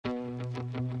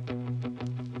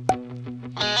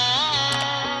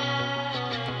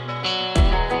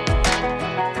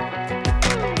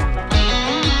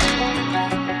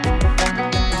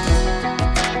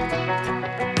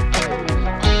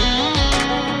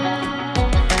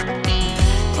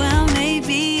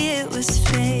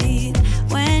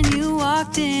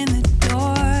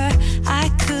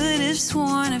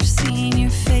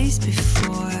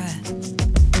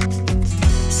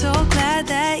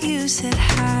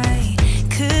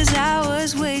'cause I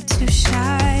was way too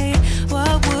shy.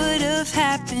 What would have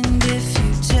happened if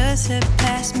you just had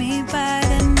passed me by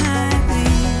the night? We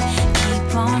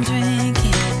keep on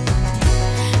drinking,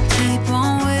 keep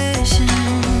on wishing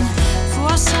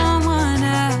for someone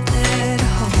out there to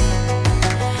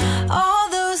hold. All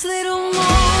those little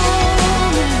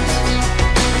moments,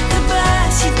 the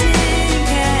bus you didn't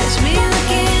catch me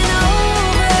looking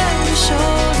over your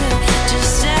shoulder,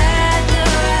 just at the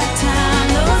right time.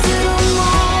 Those little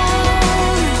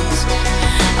moments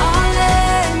all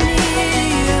led me to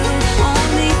you.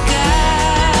 Only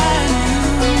God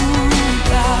knew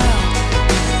about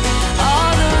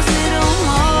all those little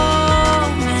moments.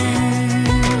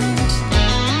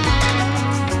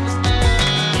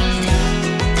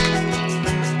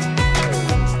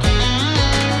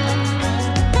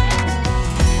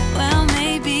 Well,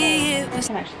 maybe it was. I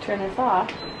can actually turn this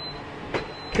off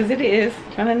because it is,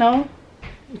 I don't know,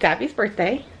 Gabby's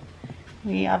birthday.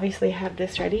 We obviously have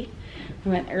this ready.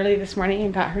 We went early this morning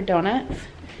and got her donuts.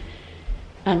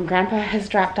 Grandpa has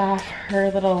dropped off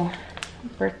her little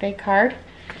birthday card.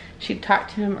 She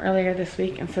talked to him earlier this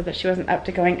week and said that she wasn't up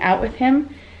to going out with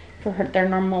him for their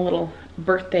normal little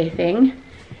birthday thing.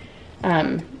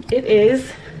 It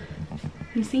is,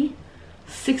 you see,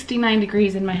 69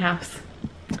 degrees in my house.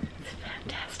 It's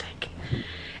fantastic.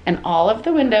 And all of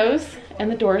the windows and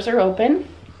the doors are open.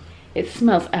 It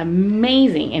smells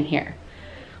amazing in here.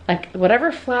 Like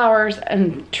whatever flowers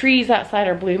and trees outside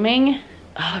are blooming,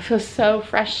 oh, it feels so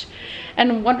fresh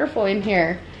and wonderful in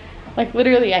here. Like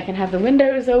literally I can have the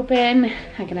windows open,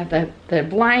 I can have the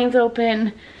blinds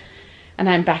open, and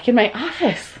I'm back in my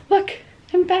office. Look,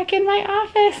 I'm back in my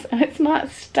office and it's not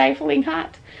stifling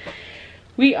hot.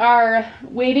 We are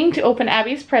waiting to open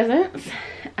Abby's presents.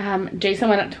 Jason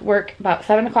went to work about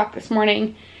 7 o'clock this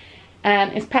morning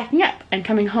and is packing up and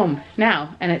coming home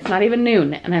now, and it's not even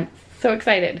noon, and I'm so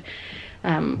excited.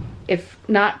 It's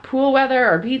not pool weather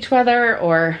or beach weather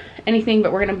or anything,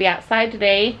 but we're gonna be outside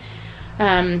today.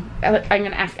 I'm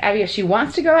gonna ask Abby if she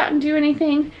wants to go out and do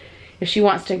anything, if she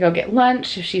wants to go get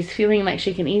lunch, if she's feeling like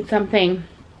she can eat something,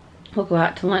 we'll go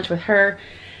out to lunch with her.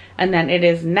 And then it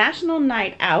is National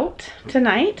Night Out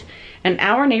tonight. In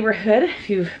our neighborhood, if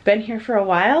you've been here for a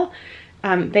while,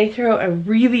 they throw a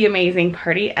really amazing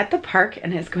party at the park,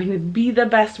 and it's going to be the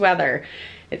best weather.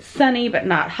 It's sunny but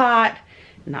not hot,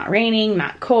 not raining,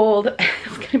 not cold.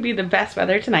 It's gonna be the best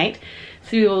weather tonight.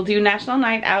 So we will do National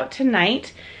Night Out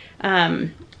tonight,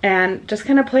 and just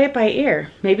kind of play it by ear.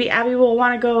 Maybe Abby will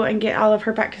want to go and get all of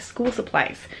her back to school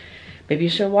supplies. Maybe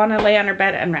she'll want to lay on her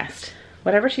bed and rest.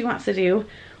 Whatever she wants to do,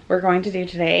 we're going to do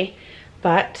today.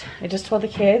 But I just told the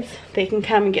kids they can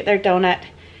come and get their donut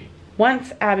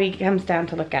once Abby comes down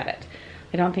to look at it.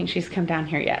 I don't think she's come down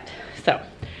here yet. So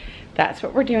that's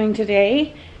what we're doing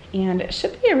today, and it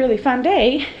should be a really fun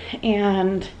day,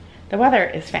 and the weather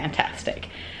is fantastic.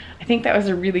 I think that was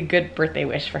a really good birthday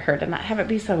wish for her, to not have it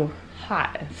be so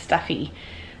hot and stuffy.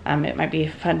 It might be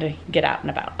fun to get out and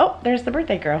about. Oh, there's the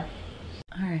birthday girl.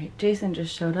 All right, Jason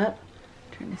just showed up.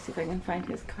 Trying to see if I can find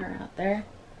his car out there.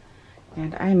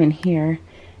 And I'm in here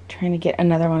trying to get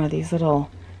another one of these little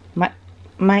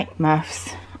mic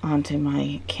muffs onto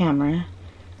my camera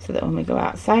so that when we go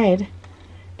outside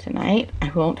tonight,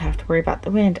 I won't have to worry about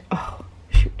the wind. Oh,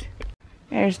 shoot.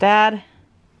 There's Dad.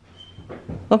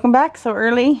 Welcome back so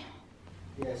early.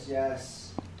 Yes,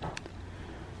 yes.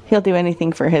 He'll do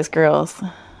anything for his girls.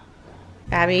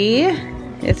 Abby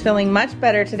is feeling much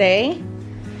better today.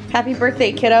 Happy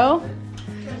birthday, kiddo.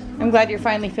 I'm glad you're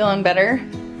finally feeling better.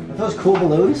 Are those cool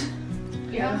balloons?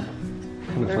 Yeah.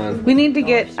 Kind of fun. We need to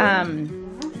get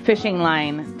fishing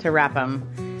line to wrap them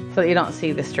so that you don't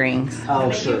see the strings.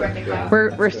 Oh, sure. Yeah.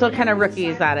 We're still kind of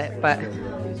rookies at it, but...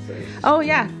 Oh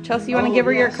yeah, Chelsea, you want to give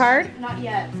her your card? Not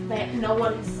yet. No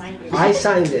one has signed it. I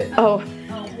signed it. Oh.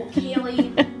 Well,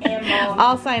 Kaylee and Mom.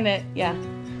 I'll sign it, yeah.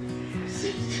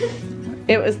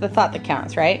 It was the thought that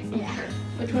counts, right? Yeah.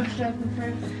 Which one should I open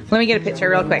first? Let me get a picture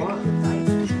real quick.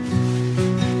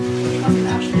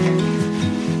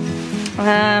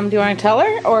 Do you want to tell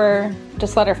her or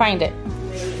just let her find it?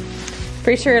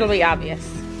 Pretty sure it'll be obvious.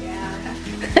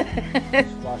 Yeah.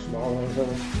 Wash them all over.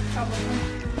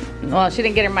 Probably. Well, she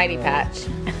didn't get her mighty patch.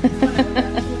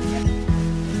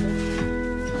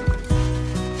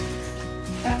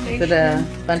 Is it a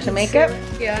bunch of makeup?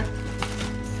 Yeah.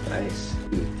 Nice.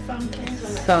 Phone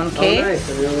case. Phone Oh, case. nice.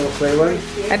 And a little clear one.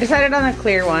 I decided on the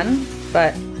clear one,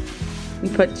 but you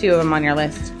put 2 of them on your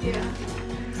list. Yeah.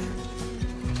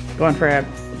 Going for a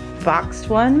boxed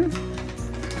one?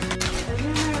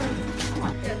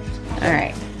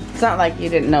 Alright. It's not like you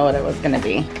didn't know what it was going to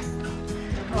be.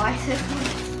 Well, I said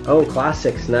Oh,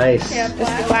 classics, nice. Yeah, Just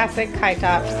black. classic high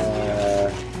tops.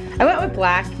 I went with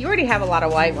black. You already have a lot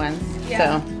of white ones,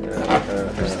 Yeah. so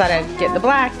just thought I'd get the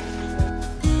black.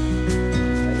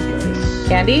 Nice.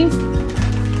 Candy?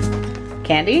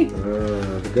 Candy?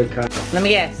 The good kind. Let me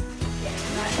guess.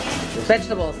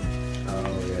 Vegetables.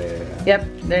 Oh, yeah. Yep,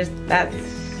 that's,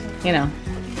 you know,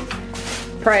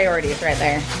 priorities right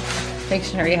there. Make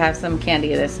sure you have some candy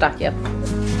to stock you up.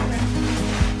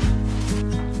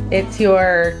 It's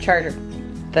your charger,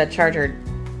 the charger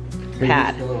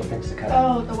pad. The little things to cut.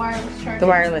 Oh, the wireless charger. The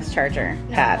wireless charger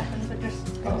No, pad. nothing, but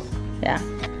just Oh. Yeah.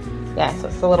 Yeah, so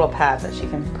it's the little pad that she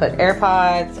can put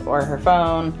AirPods or her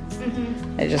phone.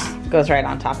 mm-hmm. It just goes right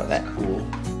on top of it. Cool.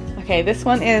 Okay, this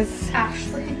one is,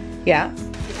 Ashley. yeah.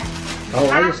 Oh,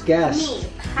 I just guessed.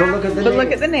 But look at the name.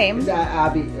 Look at the name. Is that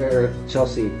Abby or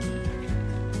Chelsea?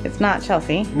 It's not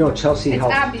Chelsea. No, Chelsea It's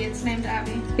helped. Abby. It's named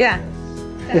Abby. Yeah.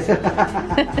 That's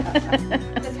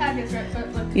the tag is right,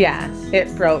 but look. Yeah,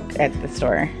 it broke at the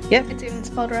store. Yep, It's even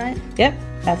spelled right. yep.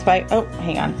 That's why, oh,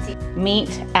 hang on. Meet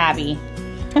Abby.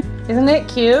 Isn't it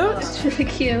cute? It's really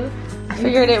cute. I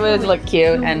figured it would look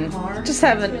cute and just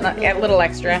have a little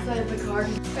extra.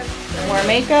 More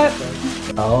makeup,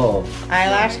 Oh.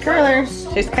 eyelash curler.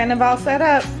 She's kind of all set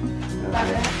up.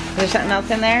 Okay. Is there something else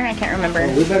in there? I can't remember.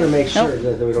 Well, we better make sure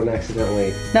Nope. that we don't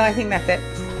accidentally. No, I think that's it.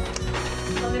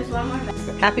 Well, there's one more.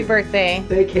 Happy birthday.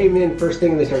 They came in first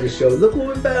thing and they started to show, look what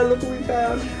we found, look what we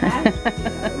found.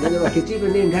 And then they're like, it's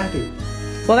even named Abby.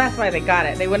 Well, that's why they got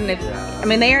it. They wouldn't have, I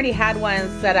mean, they already had one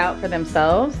set out for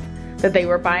themselves that they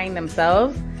were buying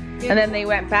themselves. And then they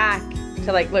went back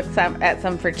to like look at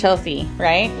some for Chelsea,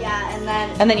 right?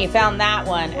 Yeah, And then you found that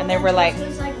one and they were like, it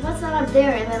was like, what's that up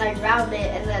there? And then I grabbed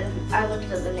it, and then I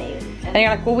looked at the name. and you're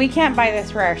like, well, we can't buy this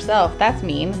for ourselves. That's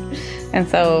mean. And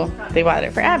so they bought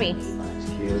it for Abby. It's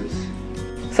cute.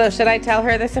 So should I tell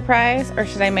her the surprise or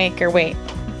should I make her wait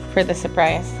for the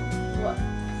surprise?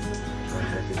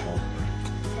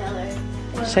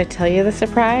 Taylor. Should I tell you the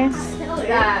surprise? Taylor.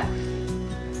 Yeah.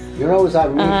 You're always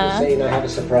on me Uh-huh. for saying I have a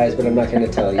surprise, but I'm not going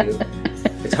to tell you.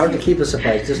 It's hard to keep a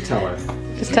surprise, just tell her.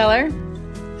 Just tell her?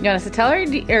 You want us to tell her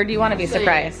or do you want to be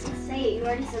surprised? Say it. You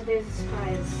already said there's a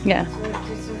surprise. Yeah. So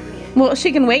just say it. Well,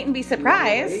 she can wait and be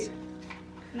surprised.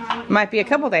 No, I want- Might be a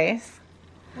couple days.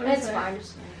 what is It's it? fine.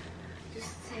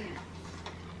 Just say it.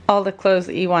 All the clothes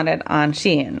that you wanted on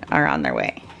Shein are on their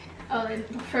way. Oh,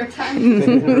 for a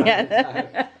time.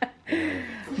 Yeah.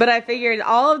 But I figured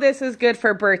all of this is good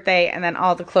for birthday and then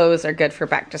all the clothes are good for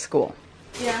back to school.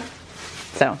 Yeah.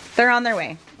 So they're on their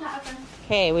way.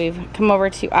 Okay, we've come over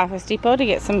to Office Depot to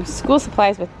get some school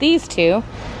supplies with these two.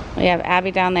 We have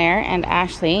Abby down there and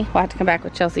Ashley. We'll have to come back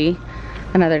with Chelsea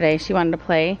another day. She wanted to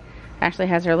play. Ashley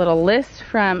has her little list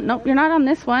from, nope, you're not on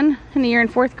this one. And you're in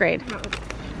 4th grade.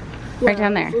 Right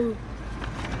down there.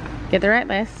 Get the right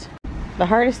list. The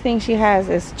hardest thing she has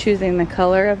is choosing the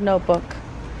color of notebook.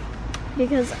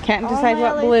 Because Can't all decide my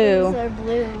what other blue. things are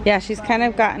blue. Yeah, she's kind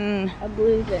of gotten A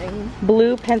blue thing.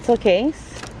 blue pencil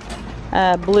case,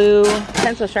 blue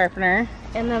pencil sharpener.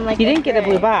 And then like You didn't get a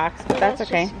blue gray. box, but Well, that's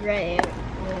okay. just gray.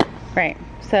 Right,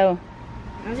 so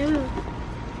I do.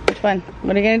 which one?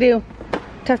 What are you gonna do?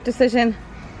 Tough decision.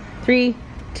 3,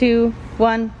 2,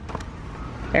 1.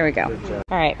 There we go.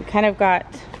 All right, we kind of got,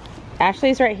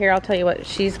 Ashley's right here. I'll tell you what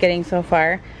she's getting so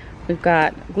far. We've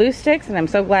got glue sticks, and I'm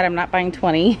so glad I'm not buying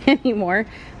 20 anymore.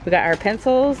 We got our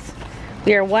pencils.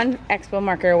 We are 1 expo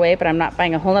marker away, but I'm not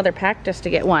buying a whole other pack just to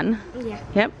get 1. Yeah.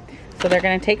 Yep, so they're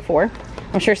gonna take 4.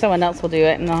 I'm sure someone else will do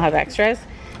it and they'll have extras.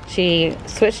 She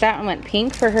switched out and went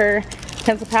pink for her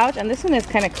pencil pouch, and this one is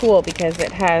kind of cool because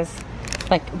it has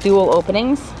like dual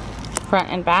openings, front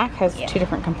and back, has 2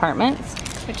 different compartments.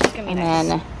 Which is gonna be And nice.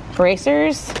 then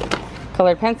erasers,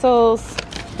 colored pencils,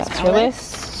 that's her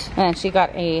list. And then she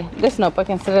got this notebook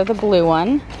instead of the blue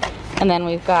one. And then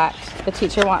we've got, the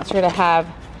teacher wants her to have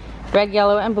red,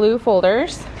 yellow, and blue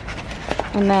folders.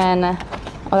 And then,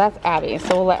 oh, that's Abby.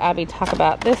 So we'll let Abby talk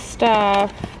about this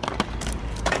stuff.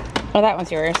 Oh, that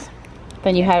one's yours.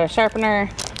 Then you have a sharpener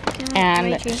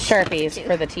and Sharpies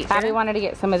for the teacher. Abby wanted to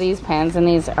get some of these pens, and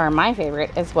these are my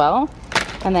favorite as well.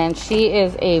 And then she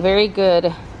is a very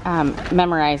good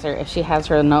memorizer if she has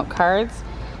her note cards.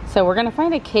 So we're gonna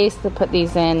find a case to put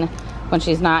these in when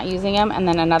she's not using them, and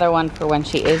then another one for when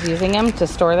she is using them to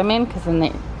store them in, because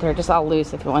then they're just all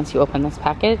loose once you open this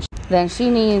package. Then she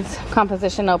needs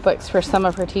composition notebooks for some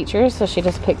of her teachers, so she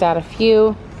just picked out a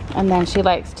few. And then she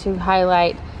likes to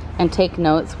highlight and take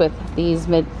notes with these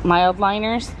mild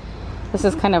liners. This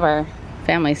is kind of our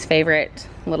family's favorite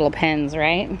little pens,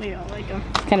 right? We all like them.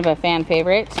 It's kind of a fan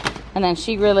favorite. And then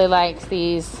she really likes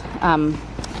these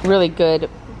really good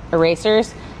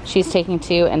erasers. she's taking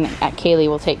 2, and at Kaylee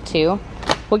will take 2.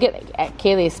 We'll get at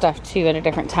Kaylee's stuff too at a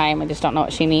different time. I just don't know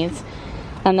what she needs.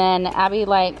 And then Abby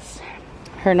likes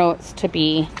her notes to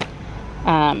be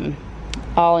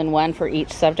all in one for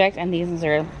each subject, and these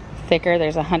are thicker.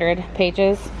 There's 100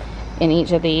 pages in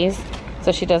each of these,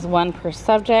 so she does 1 per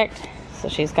subject. So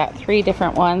she's got 3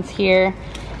 different ones here.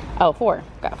 Oh, 4.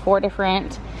 Got 4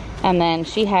 different. And then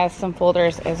she has some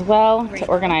folders as well to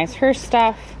organize her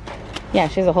stuff. Yeah,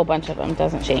 she has a whole bunch of them,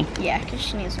 doesn't she? Yeah, because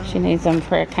she needs them. She needs them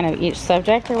for kind of each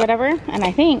subject or whatever. And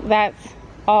I think that's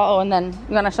all. Oh, and then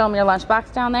you want to show them your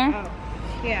lunchbox down there? Oh,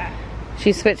 yeah.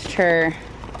 She switched her,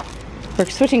 we're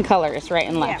switching colors right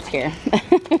and left here.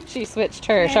 She switched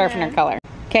her sharpener color.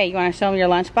 Okay, you want to show them your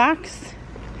lunchbox?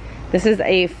 This is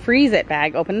a freeze it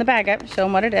bag. Open the bag up, show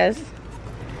them what it is.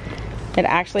 It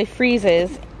actually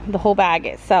freezes the whole bag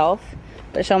itself,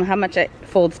 but show them how much it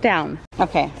folds down.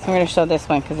 Okay, so we're gonna show this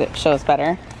one because it shows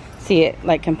better. See, it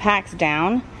like compacts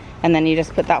down, and then you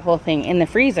just put that whole thing in the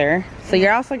freezer. So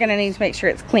you're also gonna need to make sure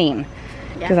it's clean,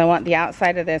 because I want the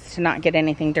outside of this to not get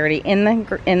anything dirty in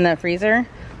the freezer,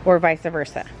 or vice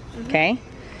versa. Okay,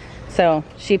 so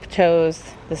she chose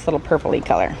this little purpley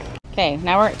color. Okay,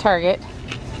 now we're at Target,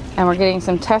 and we're getting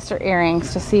some tester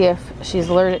earrings to see if she's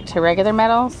allergic to regular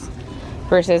metals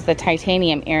versus the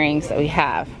titanium earrings that we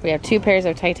have. We have 2 pairs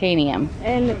of titanium.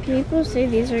 And people say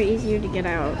these are easier to get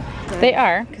out. They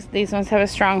are, because these ones have a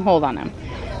strong hold on them.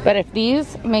 But if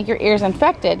these make your ears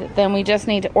infected, then we just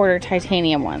need to order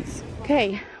titanium ones.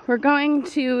 Okay, we're going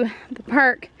to the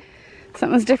park.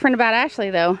 Something's different about Ashley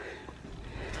though.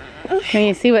 Can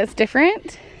you see what's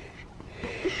different?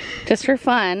 Just for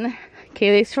fun,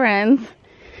 Kaylee's friends,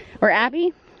 or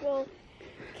Abby? Well,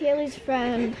 Kaylee's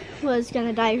friend was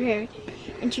gonna dye her hair,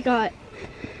 and she got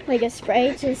like a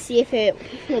spray to see if it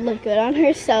would look good on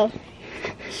her, so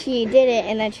she did it,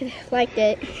 and then she liked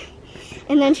it,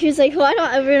 and then she was like, why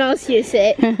don't everyone else use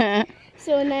it?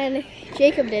 So, and then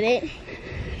Jacob did it,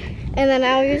 and then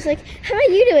I was like, how about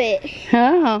you do it?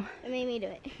 Oh, It made me do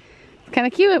it. it's kind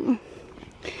of cute.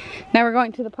 Now we're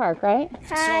going to the park, right?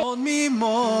 Hi. Told me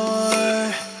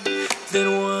more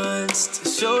than once to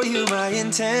show you my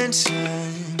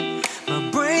intention. My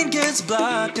brain gets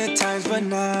blocked at times, but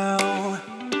now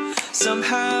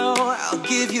somehow I'll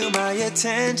give you my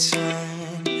attention.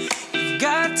 You've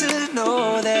got to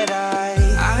know that I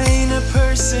ain't a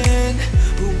person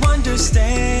who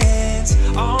understands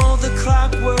all the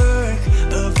clockwork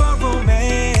of our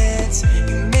romance.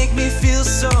 You make me feel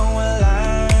so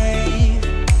alive,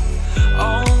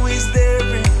 always there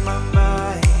in my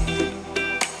mind.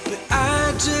 But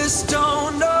I just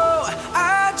don't know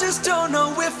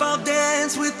if I'll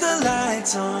dance with the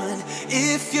lights on.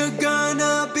 If you're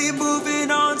gonna be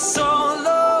moving on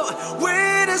solo,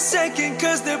 wait a second,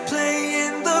 cause they're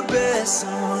playing the best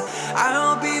song.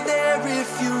 I'll be there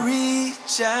if you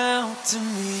reach out to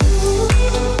me.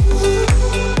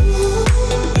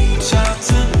 Reach out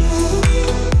to me.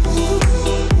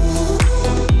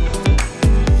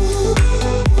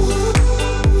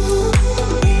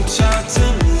 Reach out to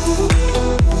me.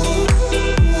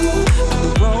 I'm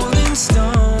a rolling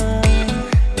stone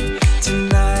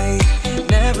tonight,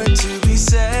 never to be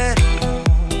settled.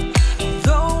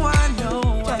 Though I know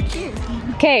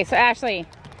Okay, so Ashley,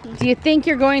 do you think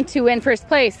you're going to win first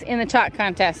place in the chalk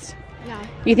contest? No.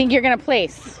 You think you're gonna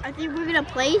place I think we're gonna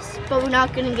place, but we're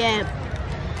not gonna get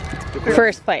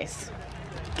first place?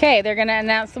 Okay, they're gonna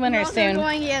announce the winner We're also soon.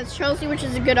 going against Chelsea, which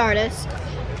is a good artist,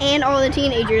 and all the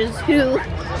teenagers who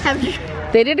have.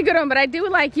 They did a good one, but I do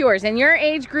like yours. In your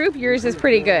age group, yours is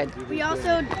pretty good.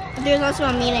 There's also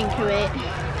a meaning to it.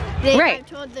 Right. I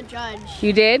told the judge.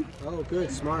 You did? Oh, good,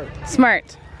 smart.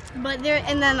 Smart. But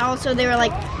and then also they were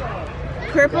like,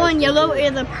 purple and yellow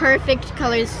are the perfect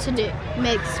colors to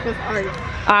mix with art.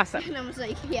 Awesome. And I was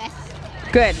like, yes.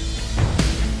 Good.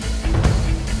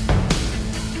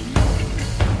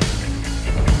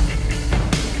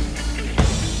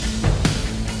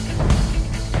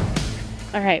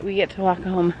 All right, we get to walk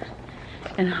home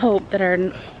and hope that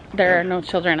there are no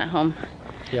children at home.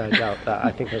 Yeah, I doubt that.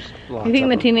 I think there's lots You think of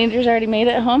the them. teenagers already made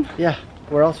it home? Yeah,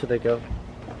 where else would they go?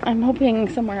 I'm hoping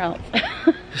somewhere else.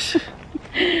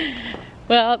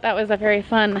 Well, that was a very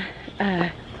fun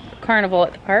carnival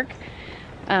at the park.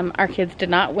 Our kids did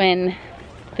not win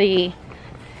the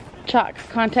chalk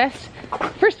contest.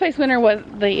 First place winner was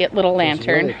the little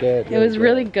lantern. really good, It was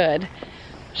really really good.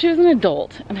 She was an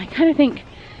adult, and I kind of think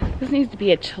this needs to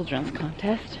be a children's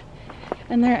contest.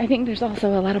 And I think there's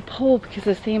also a lot of pull because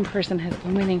the same person has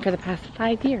been winning for the past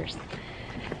 5 years.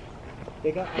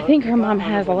 I think her mom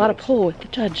has a lot of pull with the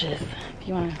judges, if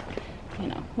you want to, you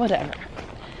know, whatever.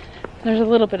 There's a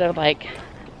little bit of like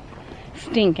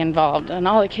stink involved, and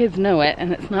all the kids know it,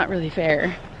 and it's not really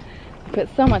fair. We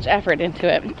put so much effort into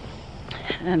it,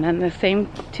 and then the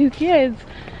same 2 kids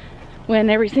win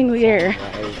every single year.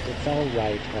 It's all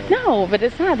right. No, but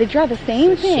it's not. They draw the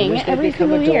same thing every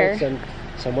single year. And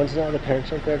someone's not, the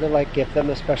parents aren't there to like give them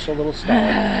a special little star.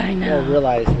 I know. They'll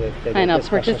realize that they I know, get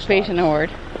special participation stars.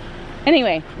 award.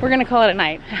 Anyway, we're gonna call it a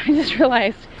night. I just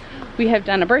realized we have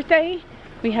done a birthday,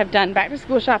 we have done back to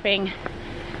school shopping,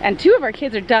 and 2 of our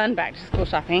kids are done back to school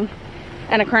shopping,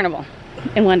 and a carnival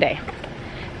in one day.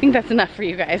 I think that's enough for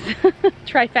you guys.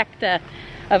 Trifecta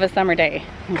of a summer day.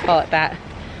 We'll call it that.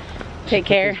 Take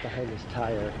care. Behind his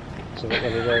tire, so that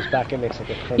when he rolls back, it makes like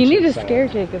a crunching You need to sound. scare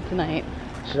Jacob tonight.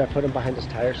 Should I put him behind his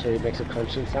tire so he makes a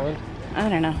crunching sound? I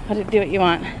don't know. Let it do what you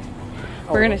want.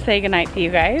 We're gonna say goodnight to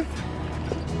you guys.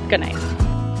 Good night.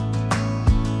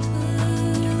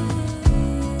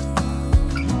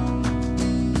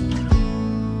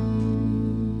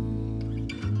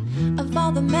 Of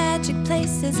all the magic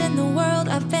places in the world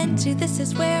I've been to, this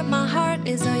is where my heart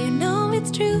is. Oh, you know it's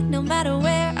true. No matter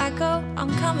where I go,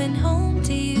 I'm coming home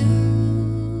to you.